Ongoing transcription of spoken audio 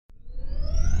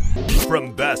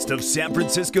From Best of San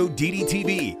Francisco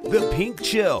DDTV, The Pink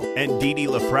Chill, and Dee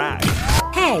LaFrac.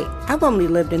 Hey, I've only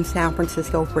lived in San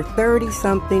Francisco for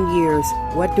 30-something years.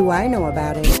 What do I know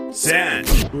about it? San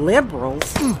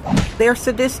Liberals? They're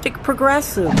sadistic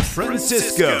progressives.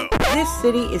 Francisco. This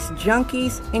city is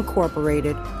Junkies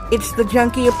Incorporated. It's the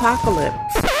junkie apocalypse.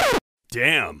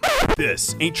 Damn,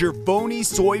 this ain't your phony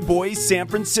soy boy San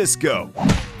Francisco.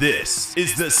 This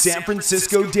is the San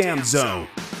Francisco Dam Zone.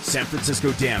 San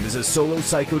Francisco Dam is a solo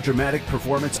psychodramatic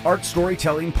performance art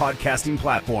storytelling podcasting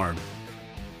platform.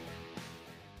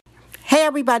 Hey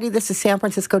everybody, this is San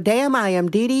Francisco Dam. I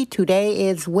am Dee Dee. Today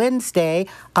is Wednesday,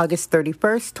 August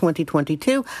 31st,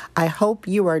 2022. I hope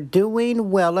you are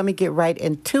doing well. Let me get right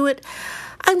into it.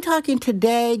 I'm talking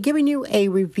today, giving you a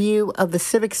review of the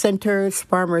Civic Center's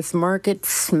Farmers Market,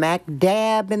 smack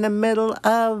dab in the middle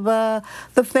of the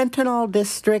fentanyl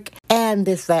district, and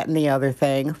this, that, and the other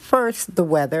thing. First, the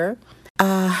weather.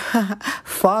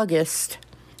 Fogust.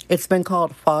 It's been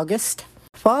called Fogust.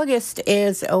 Fogust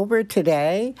is over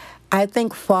today. I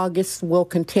think Fogust will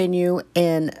continue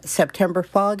in September.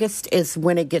 Fogust is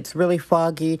when it gets really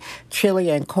foggy, chilly,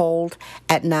 and cold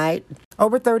at night.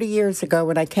 Over 30 years ago,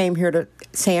 when I came here to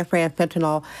San Fran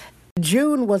Fentanyl,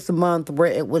 June was the month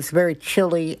where it was very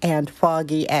chilly and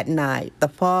foggy at night. The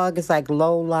fog is like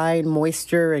low-lying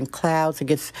moisture and clouds. It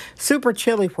gets super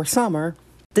chilly for summer.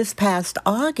 This past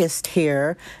August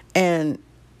here in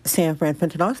San Fran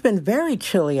Fentanyl, it's been very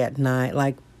chilly at night,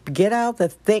 like get out the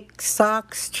thick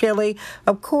socks, chilly.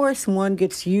 Of course, one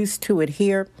gets used to it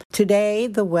here. Today,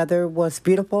 the weather was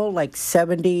beautiful, like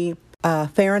 70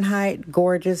 Fahrenheit,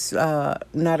 gorgeous,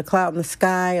 not a cloud in the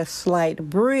sky, a slight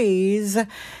breeze.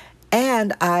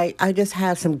 And I just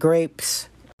had some grapes.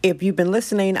 If you've been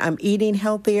listening, I'm eating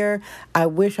healthier. I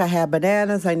wish I had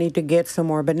bananas. I need to get some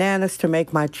more bananas to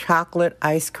make my chocolate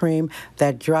ice cream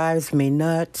that drives me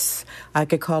nuts. I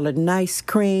could call it nice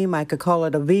cream. I could call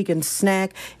it a vegan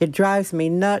snack. It drives me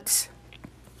nuts.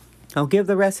 I'll give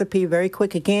the recipe very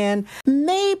quick again.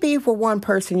 Maybe for one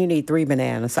person you need 3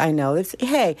 bananas. I know.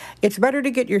 It's better to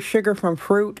get your sugar from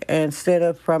fruit instead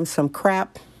of from some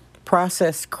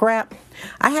processed crap.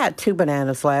 I had 2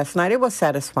 bananas last night. It was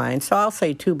satisfying, so I'll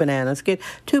say 2 bananas. Get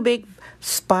 2 big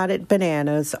spotted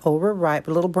bananas, overripe,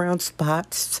 little brown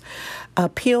spots.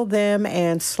 Peel them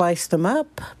and slice them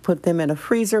up. Put them in a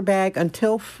freezer bag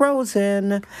until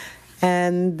frozen.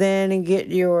 And then get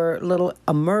your little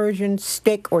immersion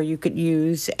stick, or you could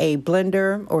use a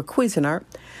blender or Cuisinart.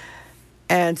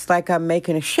 And it's like I'm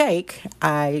making a shake.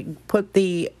 I put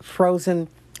the frozen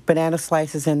banana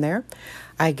slices in there.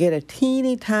 I get a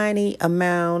teeny tiny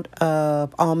amount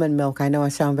of almond milk. I know I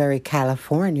sound very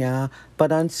California,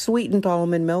 but unsweetened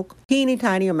almond milk. Teeny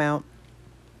tiny amount.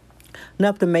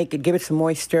 Enough to make it, give it some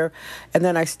moisture. And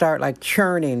then I start like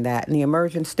churning that. And the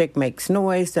immersion stick makes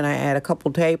noise. Then I add a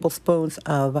couple tablespoons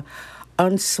of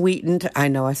unsweetened, I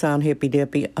know I sound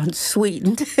hippy-dippy,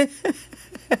 unsweetened.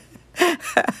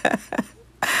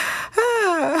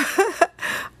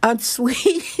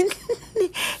 Unsweetened,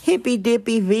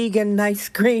 hippy-dippy vegan ice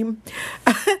cream,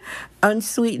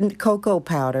 unsweetened cocoa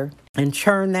powder, and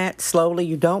churn that slowly.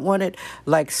 You don't want it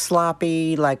like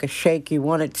sloppy, like a shake. You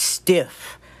want it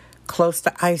stiff, close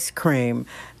to ice cream.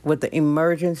 With the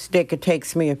immersion stick, it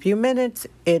takes me a few minutes.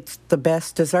 It's the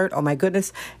best dessert. Oh, my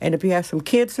goodness. And if you have some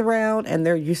kids around and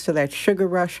they're used to that sugar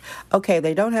rush, okay,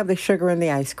 they don't have the sugar in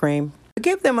the ice cream.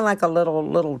 Give them like a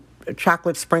little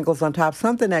chocolate sprinkles on top,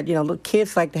 something that, little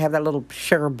kids like to have that little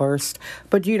sugar burst,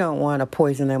 but you don't want to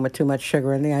poison them with too much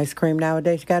sugar in the ice cream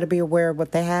nowadays. You got to be aware of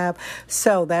what they have.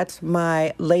 So that's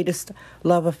my latest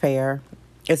love affair.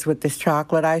 It's with this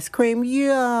chocolate ice cream.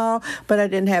 Yeah, but I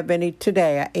didn't have any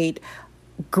today. I ate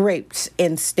grapes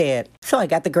instead. So I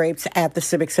got the grapes at the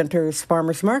Civic Center's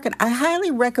Farmers Market. I highly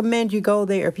recommend you go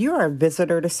there. If you are a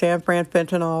visitor to San Fran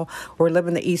Fentanyl or live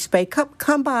in the East Bay,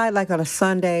 come by like on a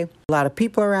Sunday. A lot of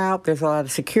people are out. There's a lot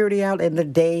of security out in the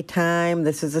daytime.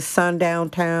 This is a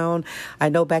sundown town. I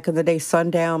know back in the day,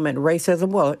 sundown meant racism.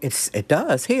 Well, it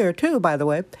does here too, by the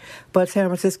way. But San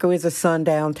Francisco is a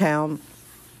sundown town.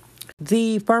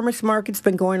 The farmers market's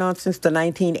been going on since the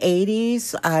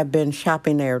 1980s. I've been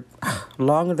shopping there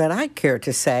longer than I care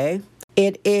to say.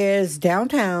 It is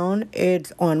downtown.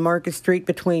 It's on Market Street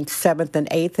between 7th and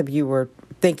 8th. If you were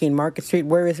thinking Market Street,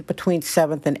 where is it? Between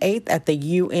 7th and 8th at the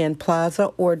UN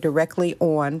Plaza, or directly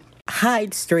on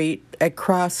Hyde Street.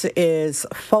 Across is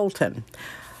Fulton.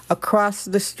 Across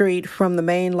the street from the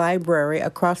main library,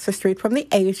 across the street from the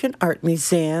Asian Art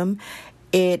Museum.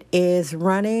 It is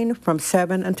running from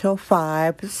 7 until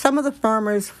 5. Some of the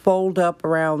farmers fold up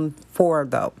around 4,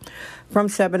 though. From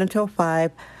 7 until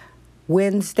 5.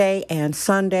 Wednesday and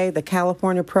Sunday, the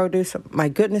California produce. My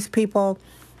goodness, people,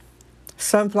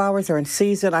 sunflowers are in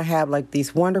season. I have like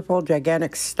these wonderful,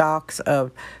 gigantic stalks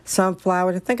of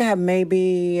sunflowers. I think I have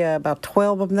maybe about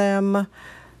 12 of them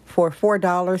for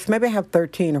 $4. Maybe I have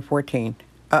 13 or 14.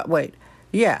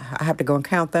 Yeah, I have to go and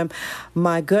count them.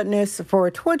 My goodness, for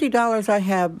 $20, I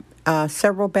have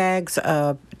several bags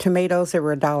of tomatoes. They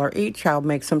were $1 each. I'll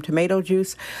make some tomato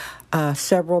juice.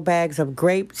 Several bags of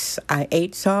grapes. I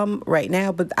ate some right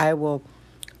now, but I will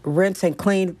rinse and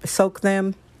clean, soak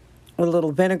them with a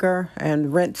little vinegar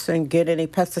and rinse and get any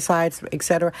pesticides,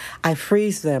 etc. I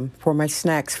freeze them for my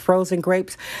snacks. Frozen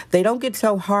grapes, they don't get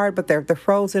so hard, but they're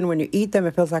frozen. When you eat them,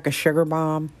 it feels like a sugar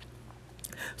bomb.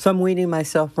 So I'm weaning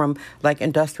myself from like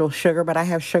industrial sugar, but I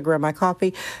have sugar in my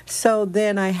coffee. So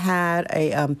then I had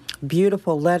a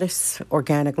beautiful lettuce,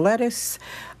 organic lettuce,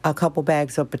 a couple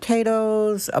bags of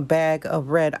potatoes, a bag of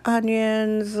red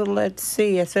onions. Let's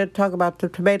see, I said talk about the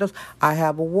tomatoes. I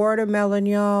have a watermelon,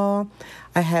 y'all.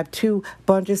 I have 2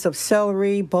 bunches of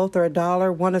celery. Both are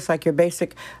 $1. One is like your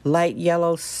basic light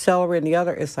yellow celery, and the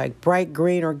other is like bright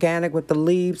green organic with the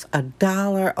leaves.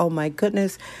 $1. Oh my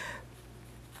goodness.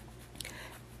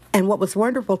 And what was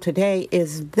wonderful today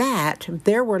is that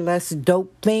there were less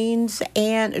dope fiends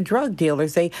and drug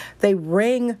dealers. They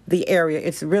ring the area.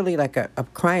 It's really like a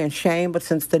crying shame, but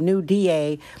since the new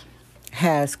DA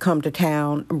has come to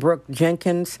town, Brooke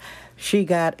Jenkins, she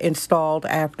got installed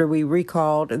after we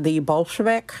recalled the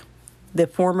Bolshevik, the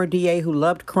former DA who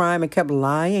loved crime and kept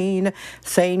lying,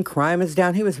 saying crime is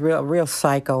down. He was a real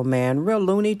psycho, man, real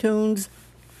Looney Tunes.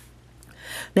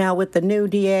 Now, with the new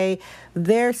DA,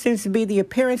 there seems to be the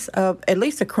appearance of at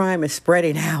least the crime is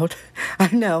spreading out.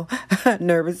 I know,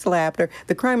 nervous laughter.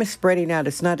 The crime is spreading out.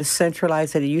 It's not as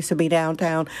centralized as it used to be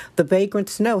downtown. The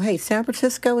vagrants know, hey, San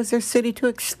Francisco is their city to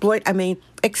explore.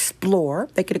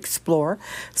 They could explore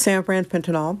San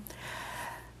Fernando.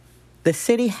 The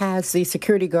city has these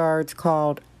security guards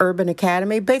called Urban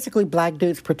Academy, basically black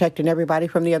dudes protecting everybody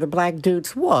from the other black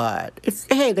dudes. What?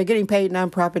 They're getting paid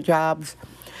nonprofit jobs.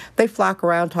 They flock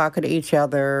around talking to each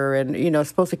other and,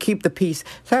 supposed to keep the peace.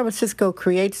 San Francisco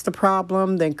creates the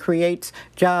problem, then creates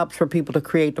jobs for people to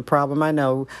create the problem. I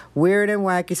know, weird and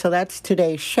wacky. So that's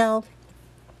today's show.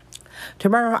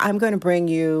 Tomorrow I'm going to bring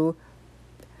you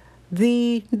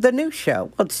the new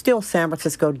show. Well, it's still San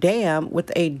Francisco Dam with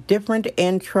a different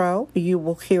intro. You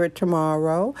will hear it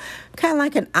tomorrow. Kind of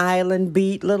like an island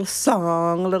beat, little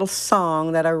song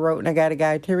that I wrote and I got a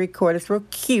guy to record. It's real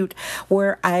cute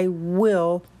where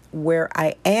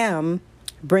I am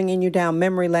bringing you down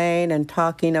memory lane and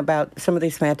talking about some of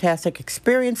these fantastic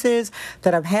experiences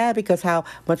that I've had, because how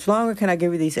much longer can I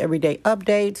give you these everyday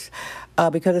updates?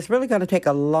 Because it's really going to take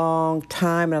a long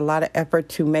time and a lot of effort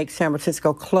to make San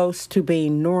Francisco close to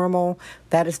being normal.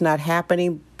 That is not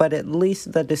happening, but at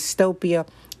least the dystopia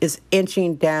is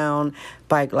inching down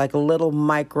by like little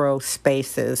micro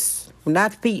spaces,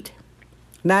 not feet.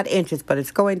 Not inches, but it's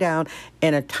going down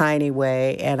in a tiny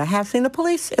way. And I have seen the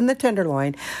police in the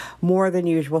Tenderloin more than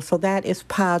usual. So that is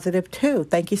positive, too.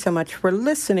 Thank you so much for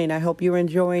listening. I hope you're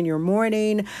enjoying your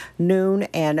morning, noon,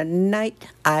 and night.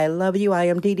 I love you. I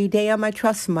am Dee Dee Dam. I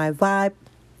trust my vibe.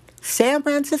 San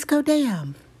Francisco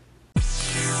Dam.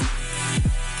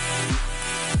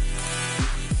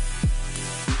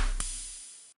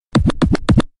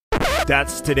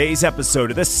 That's today's episode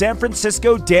of the San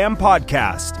Francisco Dam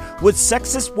Podcast with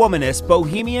sexist womanist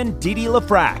bohemian Dee Dee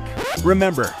LaFrac.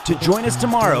 Remember to join us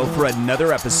tomorrow for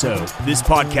another episode. This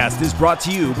podcast is brought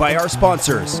to you by our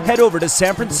sponsors. Head over to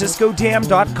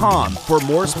sanfranciscodam.com for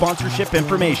more sponsorship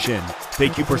information.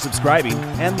 Thank you for subscribing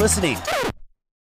and listening.